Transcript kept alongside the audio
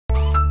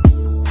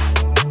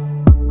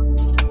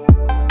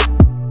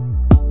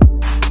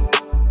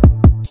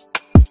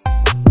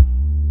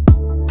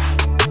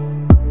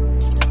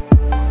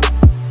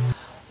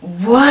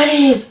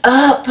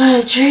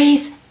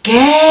Patrice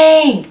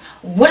gang.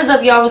 What is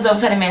up, y'all? What's up,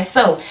 Senia, man?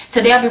 So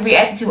today I'll be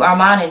reacting to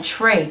Armon and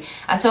Trey.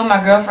 I told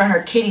my girlfriend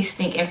her kitty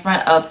stink in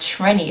front of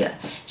Trenia,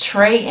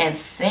 Trey, and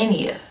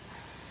Senia.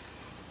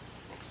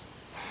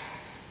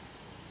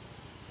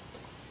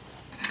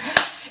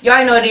 You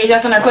already know what it is.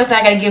 That's another question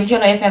I gotta give you.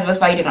 You know it stands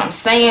by you. You know what I'm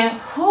saying?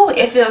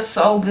 It feels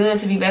so good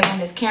to be back on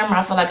this camera.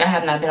 I feel like I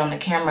have not been on the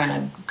camera in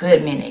a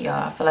good minute,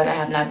 y'all. I feel like I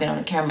have not been on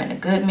the camera in a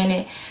good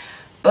minute.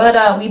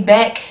 But we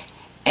back,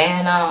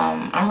 and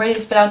I'm ready to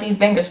spit out these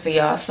bangers for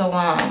y'all. So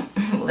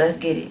let's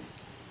get it.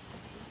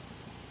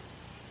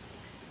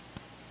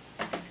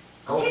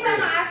 He said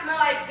I smell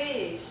like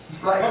fish.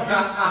 Like you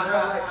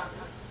smell like.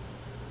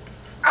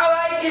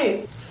 I like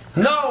it.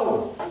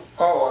 No.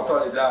 Oh, I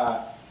thought it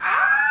died.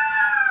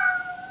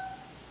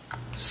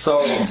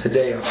 So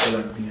today I feel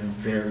like being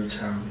very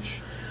childish,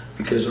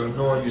 because I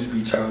know I used to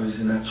be childish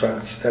and I tried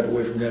to step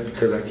away from that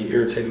because I get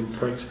irritated with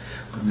pranks,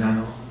 but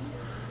now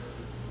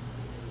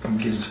I'm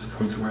getting to the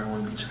point where I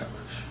want to be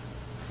childish.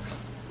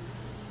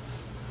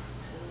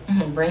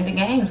 Bring the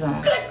games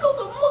on.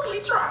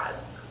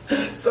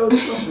 So what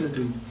I'm gonna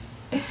do?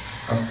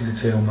 I'm gonna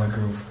tell my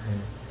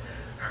girlfriend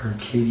her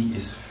kitty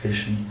is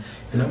fishy,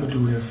 and I'm gonna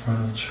do it in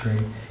front of Trey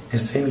and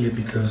Senia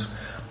because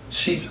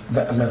she's,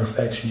 matter of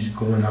fact, she's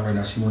going out right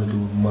now. She wanna do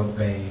a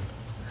mukbang.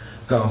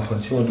 No, I'm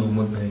playing. She wanna do a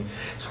mukbang.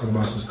 Talk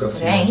about some stuff.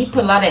 Dang, he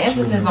put a lot of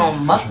emphasis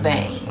on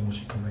mukbang. So when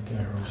she come back in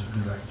here, I'll just be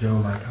like, yo,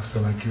 like I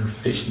feel like you're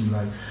fishy.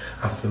 Like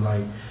I feel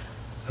like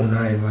when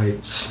I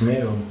like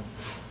smell.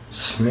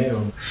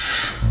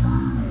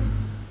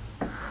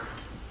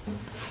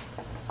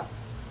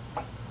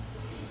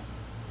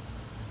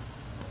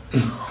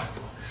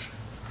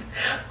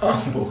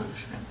 I'm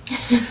bullshit.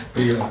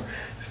 But yo,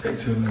 stay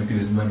tuned. Let's get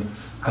this money.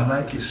 I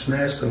like it.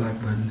 Smash the like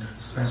button.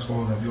 Smash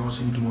all of y'all.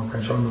 See me do my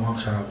pranks. Y'all know I'm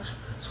childish.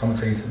 So I'm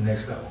gonna take it to the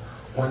next level.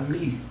 On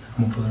me,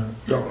 I'm gonna put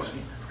it. Y'all gonna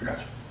see. I got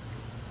you.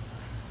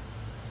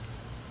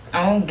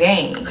 On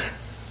game.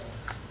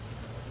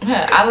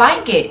 I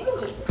like it.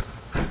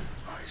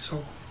 Alright,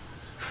 so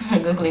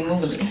Googly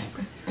moogly.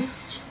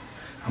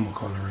 I'm gonna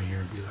call her in here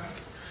and be like,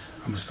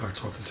 I'm gonna start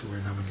talking to her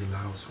and I'm gonna get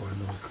loud so I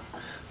know it's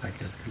gonna like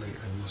escalate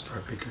and we'll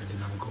start picking and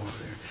then I'm gonna go over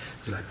there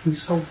and be like, you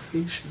so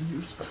fishy,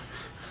 you so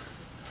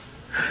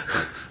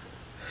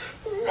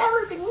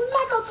Never been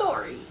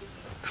negatory.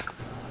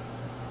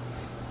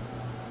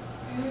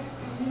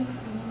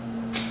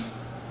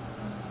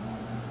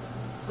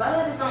 Why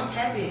y'all just don't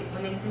tap it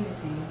when they send it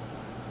to you?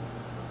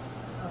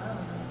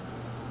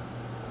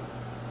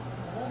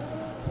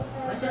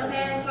 What's your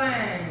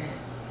password?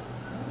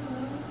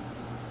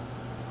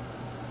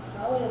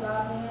 I would have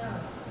logged me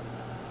out.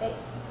 Hey,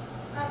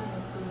 I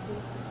didn't stupid.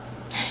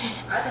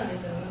 I think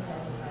it's a new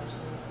password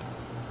actually.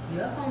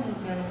 Your phone is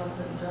gonna go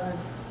put the jar.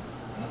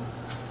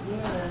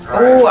 Yeah.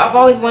 Oh, I've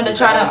always wanted to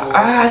try them.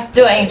 I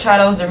still ain't tried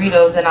those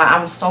Doritos, and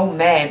I'm so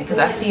mad because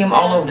I see them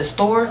all over the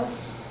store,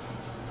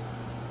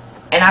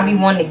 and I be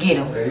wanting to get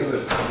them.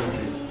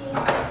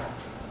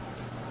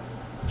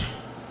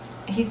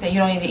 He said you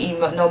don't need to eat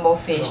no more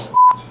fish.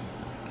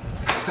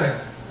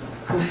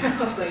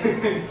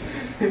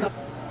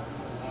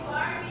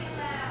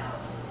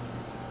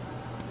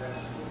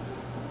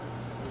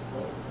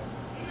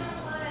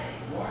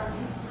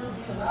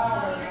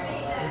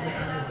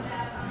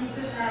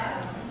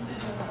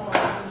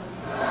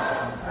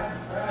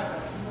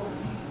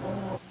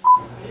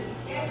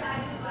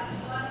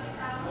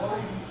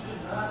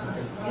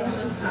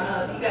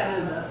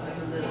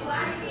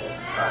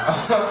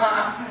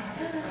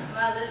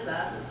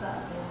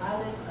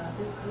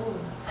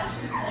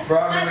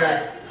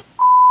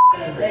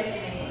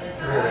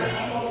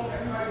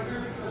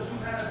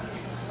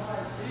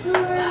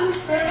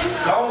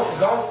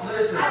 Don't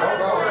listen.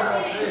 Don't order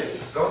no fish.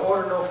 Don't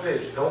order no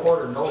fish. Don't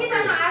order no fish. He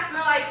said I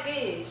smell like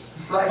fish.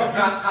 Like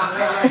you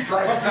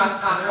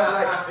smell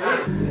like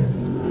fish.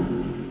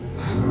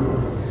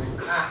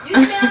 You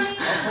smell me?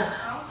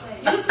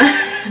 You smell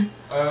me?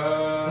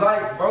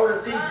 Like, bro, the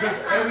thing gets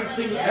every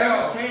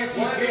chance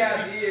he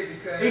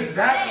gets.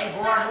 Exactly,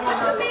 bro. What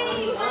you mean?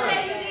 You know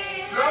that you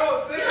did? No,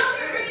 sis. You don't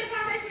even bring the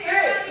conversation to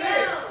everybody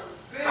else.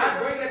 I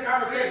bring the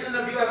conversation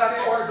up because I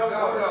told her don't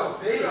order no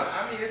fish.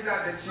 I mean, it's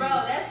not that you. Bro,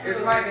 that's it's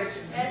rude. like that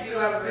you eat a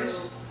lot of fish.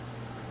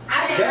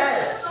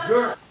 Yes,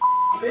 you're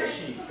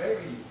fishy,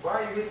 baby.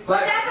 Why you get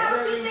But that's not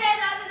what you said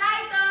the other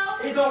night,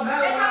 though. It don't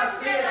matter what I That's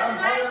said. I'm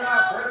holding my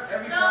breath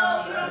every time.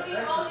 No, you don't be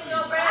holding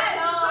your breath.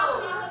 No.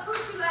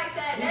 Like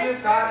that. You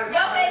just tired of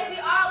your face be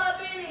all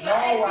up in it. Your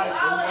face be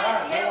all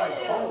up in it. Yes,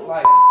 we do.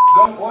 Like,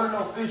 don't order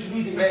no fish. You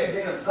need to eat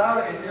damn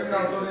salad and they're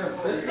not so damn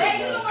fish.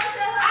 Hey, you know what?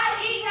 I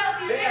eat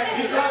healthy fish.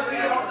 Because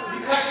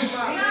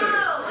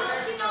No,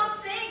 she don't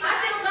stink. I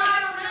just know I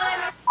don't smell like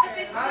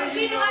her. If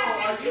she knew I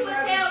stink, she would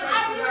tell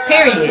me.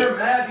 Period. You're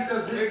mad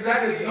because this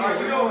exactly. You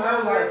don't know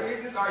like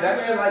that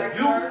shit like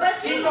you. But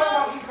she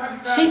know.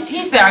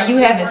 He said, "Are you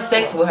having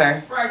sex with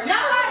her?" No, I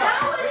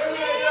don't. What do you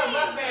mean?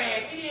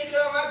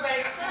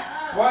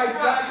 Why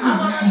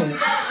exactly?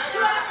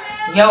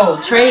 Yo,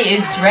 Trey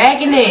is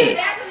dragging it.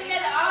 Back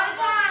together all the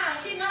time.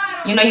 She know how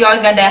You know, you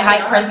always got that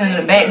hype person in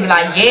the back be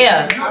like,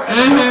 yeah,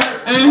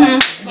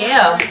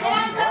 yeah.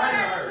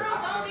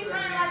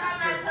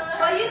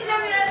 Well, you tell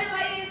me the other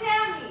way you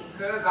tell me.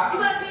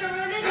 You must be a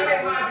real nigga.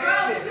 Like, bro,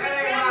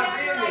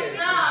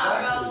 nah,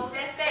 bro,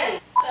 that's fake.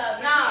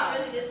 Nah,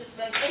 really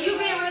disrespectful. And you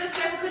being real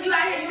disrespectful because you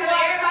out here telling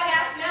everybody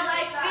I smell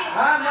like fish.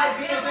 I'm not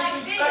being Because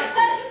you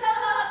tell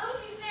her how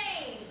Gucci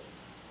stinks.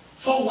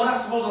 So when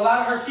I'm supposed to lie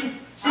to her, she's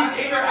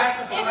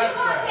interacting If you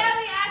gonna tell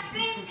me I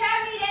stink, tell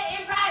me that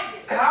in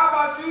private. How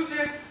about you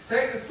just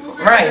take the 2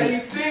 fingers Right. and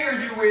you finger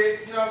you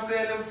with, you know what I'm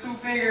saying, them 2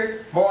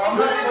 fingers. Boy, I'm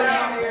Put not them going where?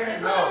 down there.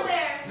 And put No. them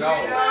where? No.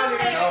 And put them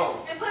where?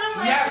 No. And put them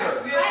where? Never.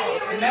 Right here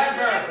where you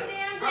Never. every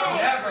damn day.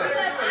 Never.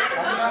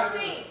 Because I don't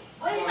stink.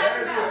 What are you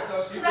talking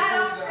about? Because I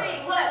don't stink.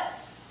 What?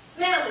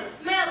 Smell it.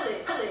 Smell it.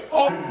 Smell it.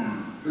 Oh.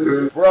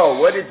 Bro,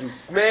 what did you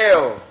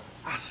smell?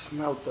 I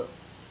smelled the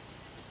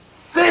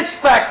fish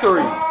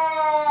factory.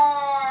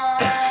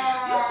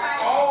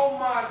 Oh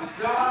my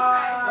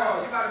God. Bro,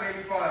 you gotta make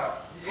me fall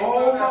out. It's Oh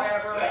so my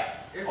bad, bro.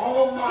 It's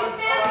Oh my You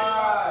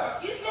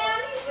God. smell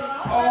me?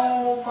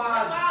 Oh my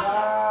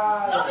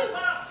God. Don't be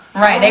wild.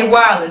 Right, they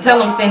wildin'. Tell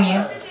them,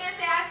 Senia. Don't sit there and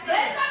say I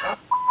stink.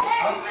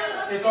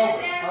 It's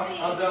over.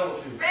 I'm done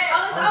with you.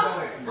 Oh, it's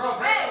over. Bro,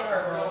 break up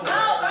her, bro. No, bro.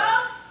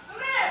 Come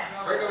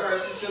here. Break up her.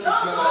 She shouldn't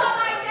Don't smell do it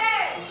like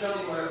that. She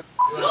shouldn't smell like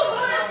You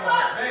rude as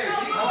fuck. Hey, No,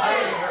 be rude.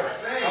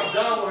 quiet. I'm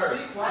done with her. I'm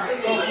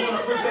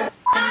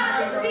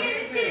being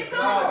this shit too.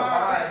 Cause I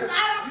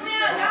don't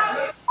smell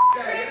y'all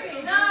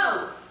tripping.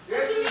 No.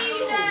 What you mean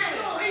you done?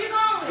 Where you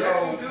going? Yes,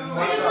 you do.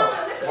 Where you going?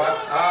 What you Watch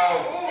doing? out.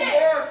 Shit.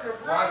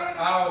 Watch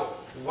out.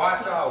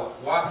 Watch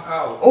out. Watch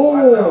out. Ooh.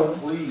 Watch out,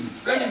 please.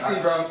 Let me see,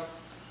 bro.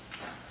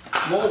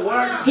 Well, what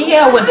are you He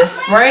here with the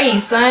spray,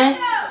 son.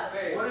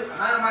 Hey, What is,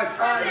 how am I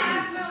trying to if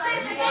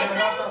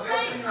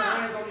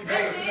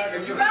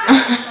you keep taking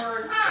up her,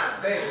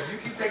 babe, if you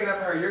keep taking up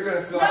her, you're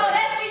gonna smell No, like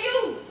that's for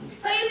you.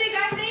 So you think I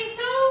sing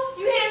too?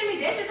 You handed me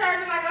this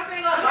detergent like I'm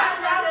finna go wash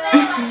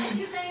myself.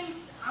 You saying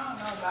I don't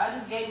know, bro. I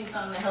just gave you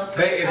something to help you.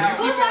 Babe, if you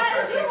Whose keep side up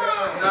did you her,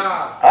 want?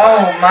 Nah.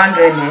 Oh my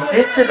goodness,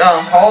 this took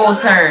a whole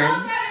turn.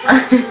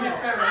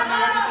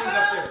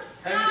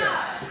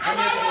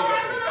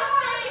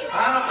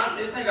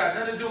 This ain't got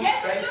nothing to do with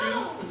thank you.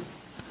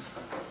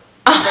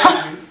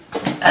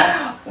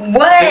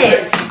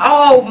 What?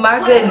 Oh my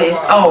goodness.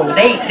 Oh,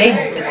 they.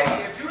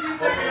 if you keep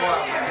taking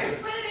up her,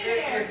 Put it in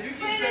there. if you Put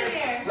keep it in taking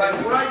there. Like,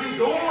 what are you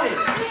doing? Put it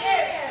in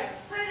there.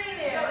 Put it in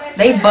there.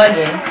 They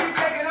bugging.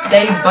 taking up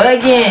They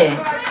bugging.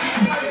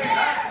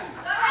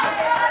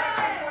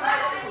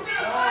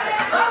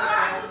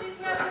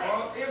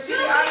 if she You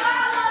has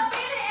all up in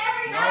it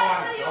every No, night. I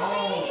What do you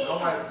don't. mean? No,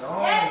 I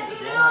don't. Yes, you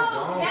do. No, I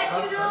don't. Yes,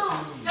 you do. Stop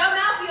touching me. Your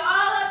mouth be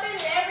all up in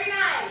it every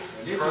night.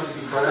 This Bro, is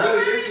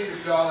really, this needs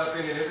to be all up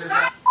in it. This is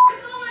Stop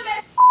doing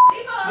that.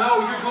 No,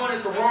 you're doing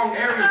it the wrong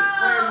area. Spraying the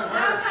I'm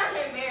word. trying to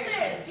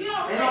embarrass you. You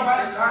don't Ain't say.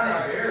 nobody trying to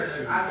embarrass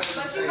you. I know But you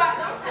you say.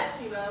 don't touch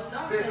me, bro.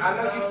 Don't Sis, touch I me.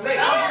 know you say.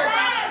 Don't You're touch me,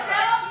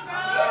 bro.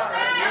 Don't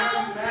touch me,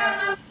 bro.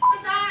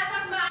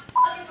 Talking about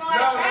fucking No,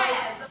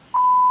 grass.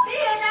 Be a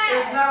guy.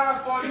 It's not our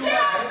fault. You You don't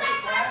got say like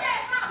that.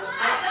 Stop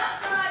lying. Don't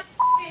say like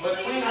bitch.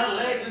 between her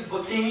legs is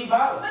bikini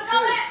bottom. But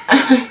don't let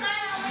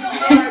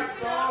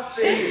Soft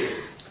shit.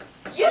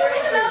 you don't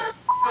even know what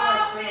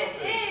soft fish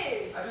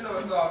is. I do know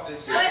it's off this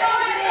shit. But don't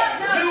let it.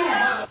 No, You, no.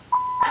 No,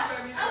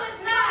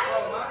 it's not. Bro,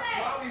 What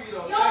my you baby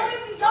don't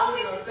say? Don't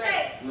even say.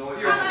 No, How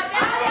you're about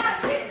y'all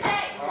shit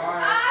say? Alright.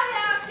 All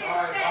y'all shit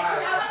Alright, say.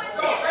 alright. Y'all have a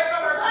So, shit. break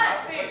up her What?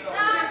 stick. No, bro.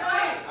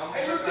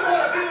 And you still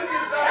want to be with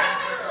this guy.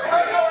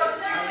 Break up her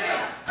stick.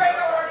 Break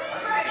up her stick.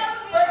 Break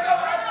up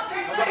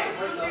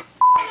her stick.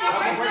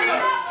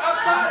 I'm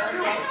tired of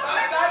you.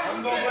 I'm tired of I'm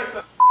you. gonna break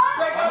up.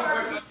 Break up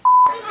her stick.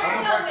 I'm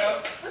gonna break up.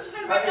 What you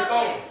finna Like, break it's up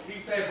over. with? He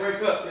said break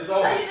up. It's So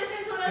over. you just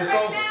into another It's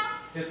race over. now?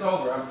 It's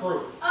over. I'm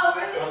through. Oh,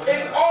 really?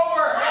 It's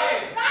over. Hey.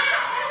 Stop!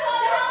 You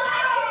don't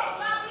like it.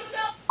 I'll beat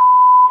your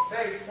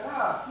Hey,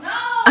 stop. No!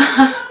 You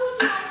don't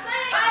coochie on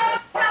stage. I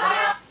don't tell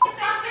you.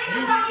 You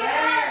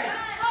scared.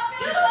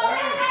 You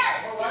scared.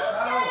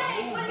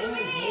 What do you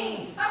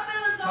mean? Her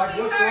feelings gonna Like,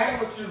 be what's hurt. wrong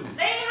with you?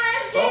 They ain't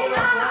hurt So shit.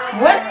 what's wrong?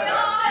 What?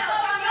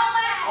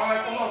 All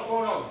right, come on,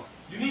 hold on.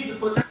 You need to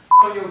put that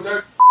on your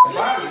dirt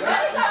body.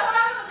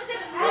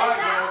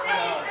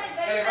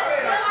 Hey, my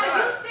baby don't smell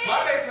like. My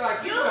baby smell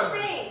like You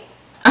cucumber. stink.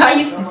 I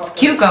used to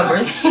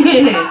cucumbers. Ooh. I'm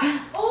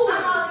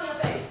all in your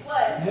face.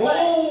 What? Move, What?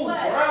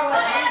 bro.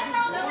 What? No,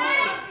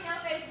 I'm in your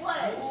face.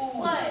 What?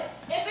 What?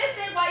 If it's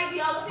sick, why you be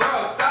all up in Bro, it?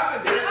 stop it.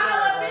 You be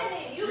all up in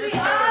it. You be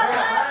all up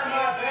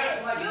in it.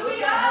 You be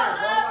all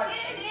up in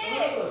it.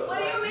 What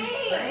do you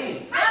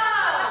mean? No,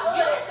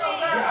 you stink.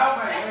 You're out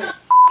my That's way. your girl.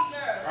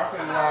 I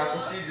couldn't lie,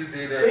 'cause she just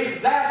did that.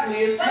 Exactly.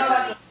 It's But not you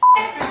like be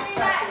every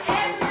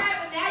night,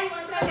 but now you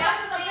want to tell me I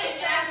smell fish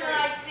and I smell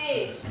like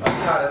fish. I'm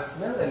tired of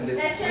smelling this.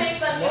 That shit ain't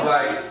fucking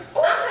Like, I'm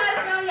tired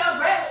of smelling your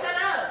breath. Shut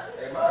up.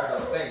 hey, my breath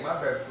don't stink. My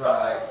breath smell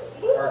like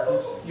her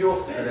coochie. you're a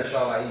And fish. that's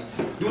all I eat.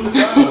 Do the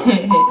sign.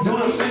 Do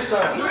the fish Do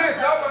sign. this.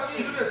 No, but she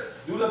do this.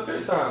 Do the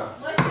fish sign.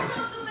 What's your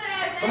stupid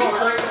ass? Come on,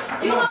 Trey.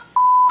 You Come on. a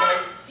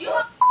you a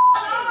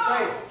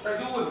Trey, Trey,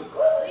 do it with me.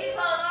 leave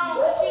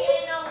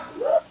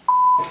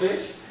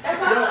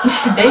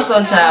They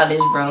so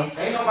childish, bro.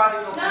 Ain't nobody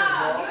no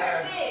No, you're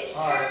a fish.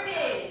 You're a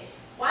fish.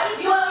 Why you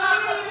doing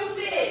my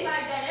fish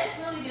like that? That's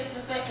really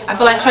disrespectful. I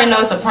feel like Trey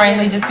knows a prank,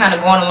 so he's just kind of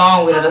going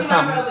along with it or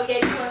something. But yeah,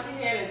 you want to sit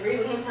here and agree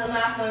with him, tell him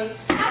I feel you.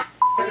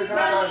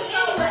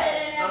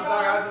 I'm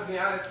sorry, I was just being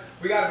honest.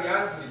 We gotta be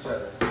honest with each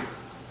other.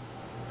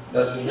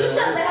 That's what You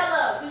shut the hell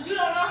up, because you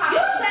don't know how. You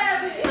shut up,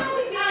 you don't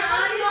be being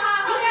honest. You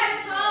had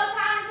this whole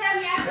time to tell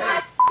me I feel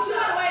like you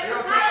don't wait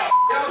for time.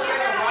 It don't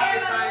take no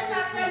rocket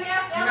scientist to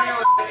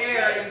smell the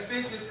air and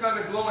fish is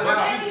coming blowing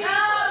out. Baby, no.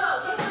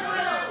 You want to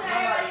wait on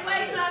everybody,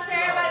 wait till I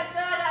tell everybody to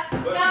feel like,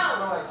 But you no.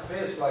 smell like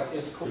fish, like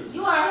it's cool.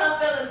 You are her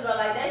feelings, bro.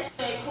 Like, that shit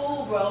ain't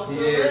cool, bro. For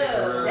Yeah, real.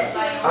 for real. That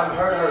shit ain't I've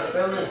heard her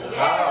feelings. Yes,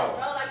 How?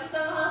 bro. Like, you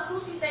telling her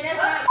coochie say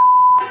that's not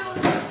you and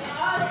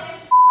all that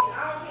shit.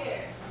 I don't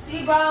care.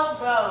 See, bro.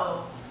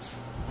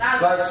 Now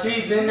Like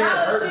she's in there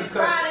hurt she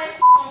because. cry that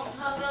shit.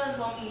 Her feelings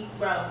gonna be,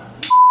 bro.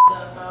 You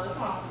up, bro. It's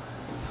on.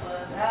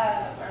 But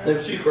God, bro. If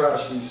she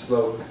cries, she's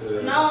slow.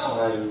 No.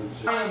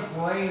 I ain't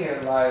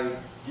playing. Like,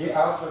 get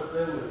out your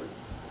feelings.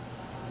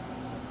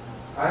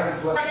 I ain't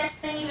Like, playing. that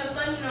shit ain't even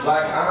funny no more.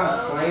 Like, I'm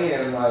bro.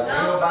 playing. Like, ain't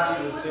nobody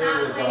even it's serious.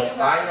 not playing, Like,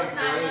 bro. I am That's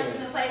not playing.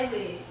 nothing to play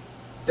with.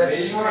 That Yeah,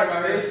 she you like right,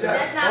 fish, right. That's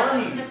that's not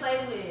something funny. to play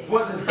with.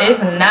 Wasn't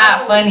It's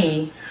not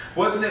funny.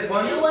 Wasn't it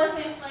funny? It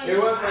wasn't funny. It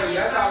was funny.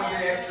 That's how I'm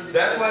getting extra.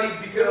 That's why It was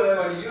because.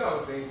 funny. You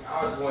don't think. I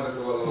just wanted to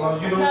go along.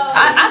 No, you don't. No.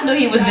 I knew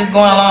he was just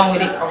going along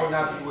with it. I would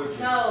not be with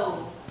you.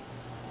 No.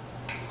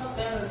 Her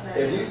feelings hurt.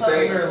 If you So-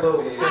 stay Here, here,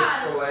 little fish fish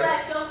God, fillet.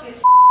 splash your fish.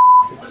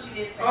 What she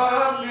did say. Oh,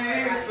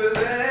 Yeah. fish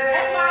fillet.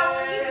 That's why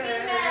when you get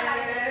mad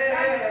like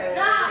that,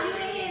 nah, you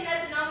ain't getting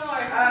nothing no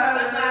more. She was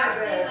like, "Nah, I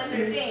stink, let me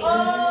stink." Oh,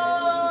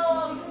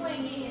 you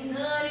ain't getting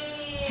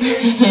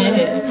nutty.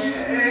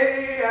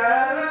 Hey, I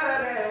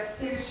love that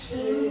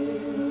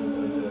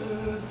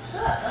fishing.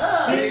 Shut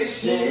up.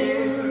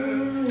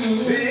 Fishing.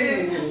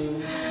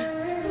 Fishing.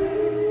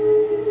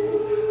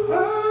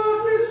 Oh,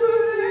 fish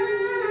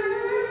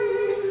fillet.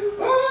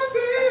 Oh,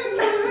 fish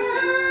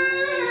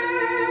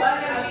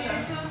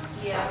fillet.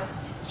 Yeah.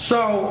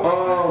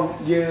 So,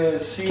 yeah,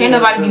 she. Can't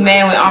nobody be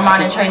mad when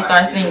Armon and Trey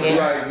start singing.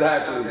 Right,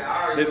 exactly.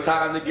 It's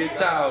time to get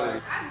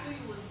childish. I knew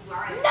you was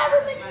lying.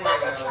 Never been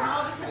fucking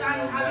troll because I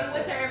be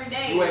with her every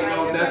day. You ain't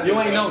know nothing. You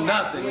ain't know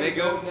nothing,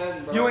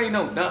 nigga. You ain't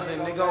know nothing,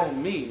 nigga,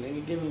 on me.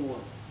 Nigga, give me one.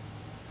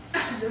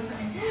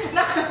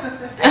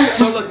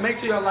 So look, make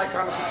sure y'all like,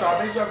 comment,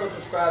 subscribe. Make sure y'all go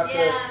subscribe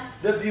Yeah.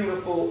 to the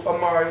beautiful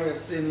Amari and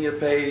Senia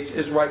page.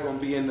 It's right gonna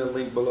be in the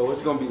link below.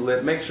 It's gonna be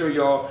lit. Make sure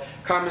y'all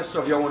comment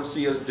stuff y'all want to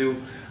see us do.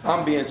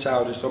 I'm being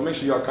childish, so make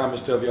sure y'all comment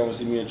stuff y'all want to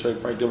see me and Trey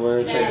prank them or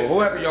Yeah.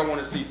 whoever y'all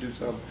want to see do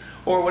something.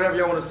 Or whatever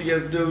y'all want to see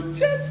us do,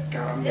 just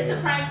comment. It's a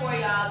prank for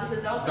y'all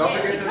because don't Don't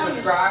forget forget we to come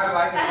subscribe,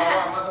 like, and follow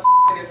our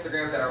motherfucking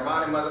Instagrams at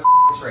Armon and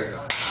motherfucking Trey.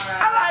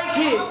 I like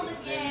it.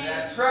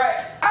 That's right.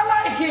 I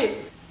like it.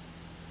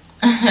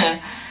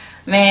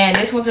 Man,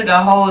 this one took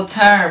a whole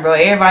turn, bro.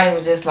 Everybody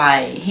was just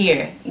like,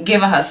 here,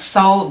 giving her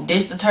soap,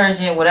 dish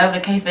detergent, whatever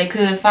the case they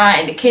could find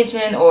in the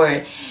kitchen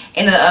or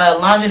in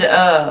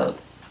the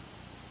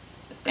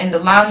in the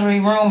laundry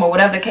room or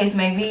whatever the case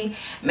may be.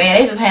 Man,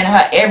 they just handed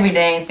her every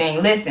dang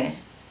thing. Listen,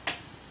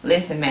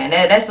 man,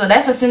 that's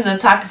a sensitive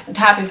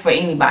topic for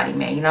anybody,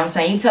 man. You know what I'm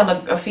saying? You tell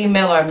a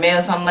female or a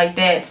male something like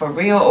that for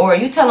real, or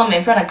you tell them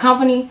in front of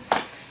company.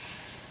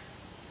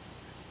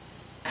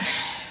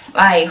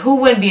 Like, who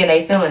wouldn't be in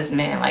their feelings,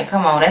 man? Like,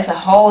 come on, that's a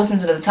whole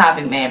sensitive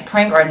topic, man.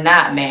 Prank or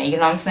not, man. You know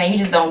what I'm saying? You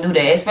just don't do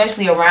that,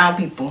 especially around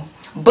people.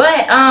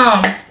 But,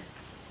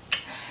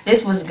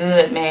 this was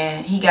good,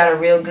 man. He got it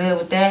real good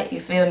with that. You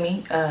feel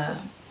me? I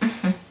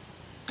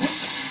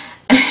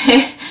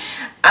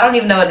don't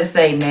even know what to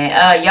say,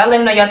 man. Y'all let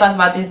me know your thoughts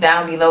about this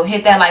down below.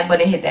 Hit that like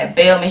button, hit that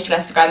bell. Make sure you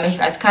guys subscribe, make sure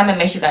you guys comment,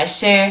 make sure you guys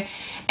share.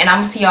 And I'm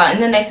going to see y'all in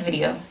the next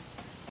video.